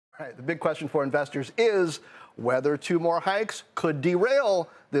Right, the big question for investors is whether 2 more hikes could derail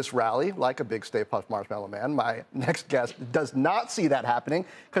this rally like a big Stay Puft Marshmallow Man. My next guest does not see that happening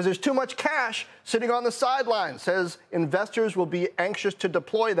because there's too much cash sitting on the sidelines, says investors will be anxious to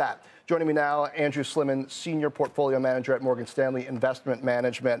deploy that. Joining me now, Andrew Slimmon, Senior Portfolio Manager at Morgan Stanley Investment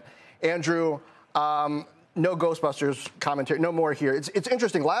Management. Andrew, no Ghostbusters commentary, no more here. It's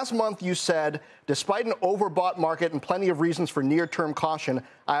interesting. Last month you said, despite an overbought market and plenty of reasons for near-term caution,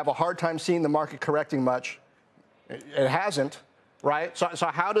 I have a hard time seeing the market correcting much. It hasn't, right? So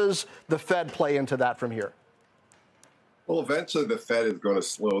how does the Fed play into that from here? Well, eventually the Fed is going to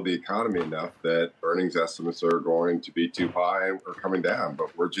slow the economy enough that earnings estimates are going to be too high or coming down,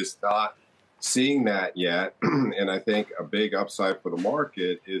 but we're just not seeing that yet. And I think a big upside for the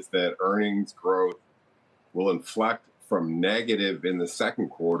market is that earnings growth will inflect from negative in the second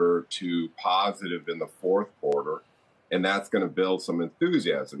quarter to positive in the fourth quarter. And that's going to build some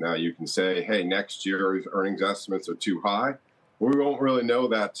enthusiasm. Now, you can say, hey, next year's earnings estimates are too high. We won't really know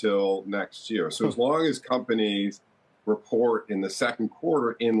that till next year. So as long as companies report in the second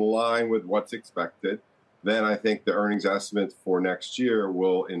quarter in line with what's expected, then I think the earnings estimates for next year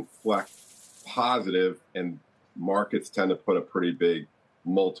will inflect positive, and markets tend to put a pretty big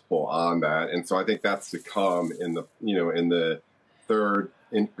multiple on that. And so I think that's to come in the third,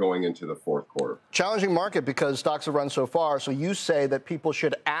 going into the fourth quarter. Challenging market because stocks have run so far. So you say that people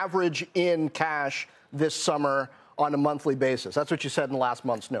should average in cash this summer on a monthly basis. That's what you said in last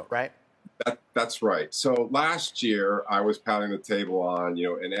month's note, right? That's right. So last year I was pounding the table on,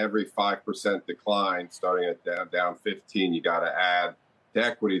 in every 5% decline, starting at down 15, you got to add to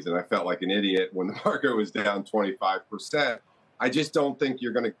equities. And I felt like an idiot when the market was down 25%. I just don't think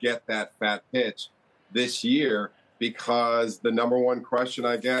you're going to get that fat pitch this year, because the number one question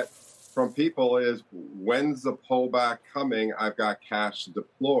I get from people is, when's the pullback coming? I've got cash to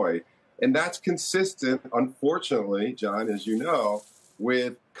deploy. And that's consistent, unfortunately, John, as you know,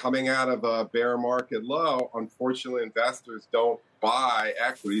 with coming out of a bear market low. Unfortunately, investors don't buy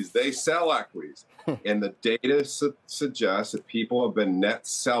equities, they sell equities. And the data suggests that people have been net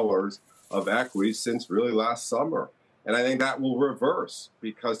sellers of equities since really last summer. And I think that will reverse,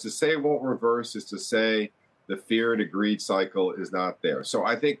 because to say it won't reverse is to say the fear to greed cycle is not there. So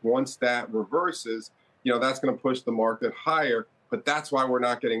I think once that reverses, that's going to push the market higher. But that's why we're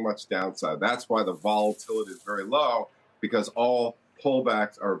not getting much downside. That's why the volatility is very low, because all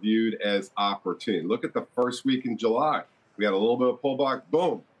pullbacks are viewed as opportunity. Look at the first week in July. We had a little bit of pullback,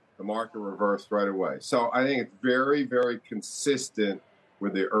 boom, the market reversed right away. So I think it's very, very consistent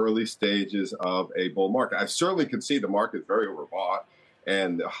with the early stages of a bull market. I certainly can see the market very overbought,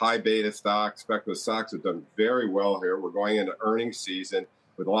 and the high beta stocks, speculative stocks have done very well here. We're going into earnings season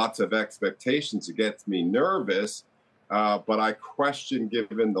with lots of expectations. It gets me nervous, but I question,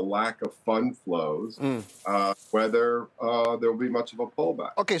 given the lack of fund flows, whether there will be much of a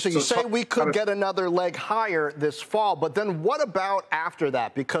pullback. Okay, so you say we could get another leg higher this fall, but then what about after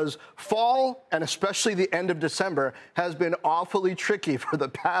that? Because fall, and especially the end of December, has been awfully tricky for the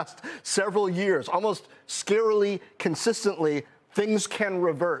past several years. Almost scarily consistently, things can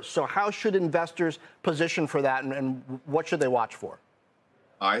reverse. So how should investors position for that, and what should they watch for?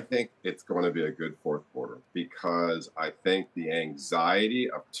 I think it's going to be a good fourth quarter, because I think the anxiety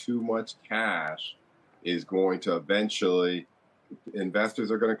of too much cash is going to eventually,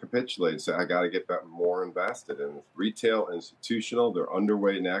 investors are going to capitulate and say, I got to get that more invested in retail, institutional, they're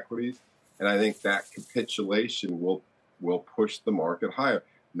underweight in equities. And I think that capitulation will push the market higher.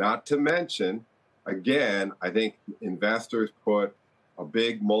 Not to mention, again, I think investors put a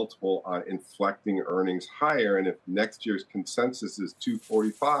big multiple on inflecting earnings higher. And if next year's consensus is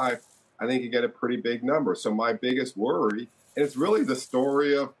 245, I think you get a pretty big number. So my biggest worry, and it's really the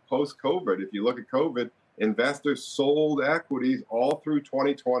story of post-COVID. If you look at COVID, investors sold equities all through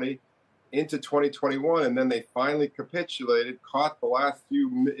 2020 into 2021, and then they finally capitulated, caught the last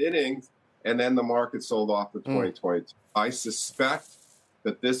few innings, and then the market sold off to 2022. I suspect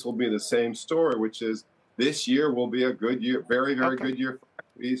that this will be the same story, which is this year will be a good year, very, very good year for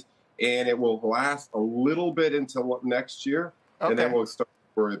equities, and it will last a little bit until next year, and then we'll start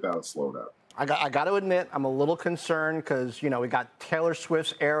to worry about a slowdown. I got to admit, I'm a little concerned because, we got Taylor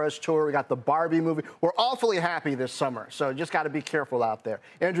Swift's Eras Tour, we got the Barbie movie. We're awfully happy this summer, so just got to be careful out there.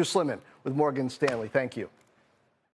 Andrew Slimmon with Morgan Stanley, thank you.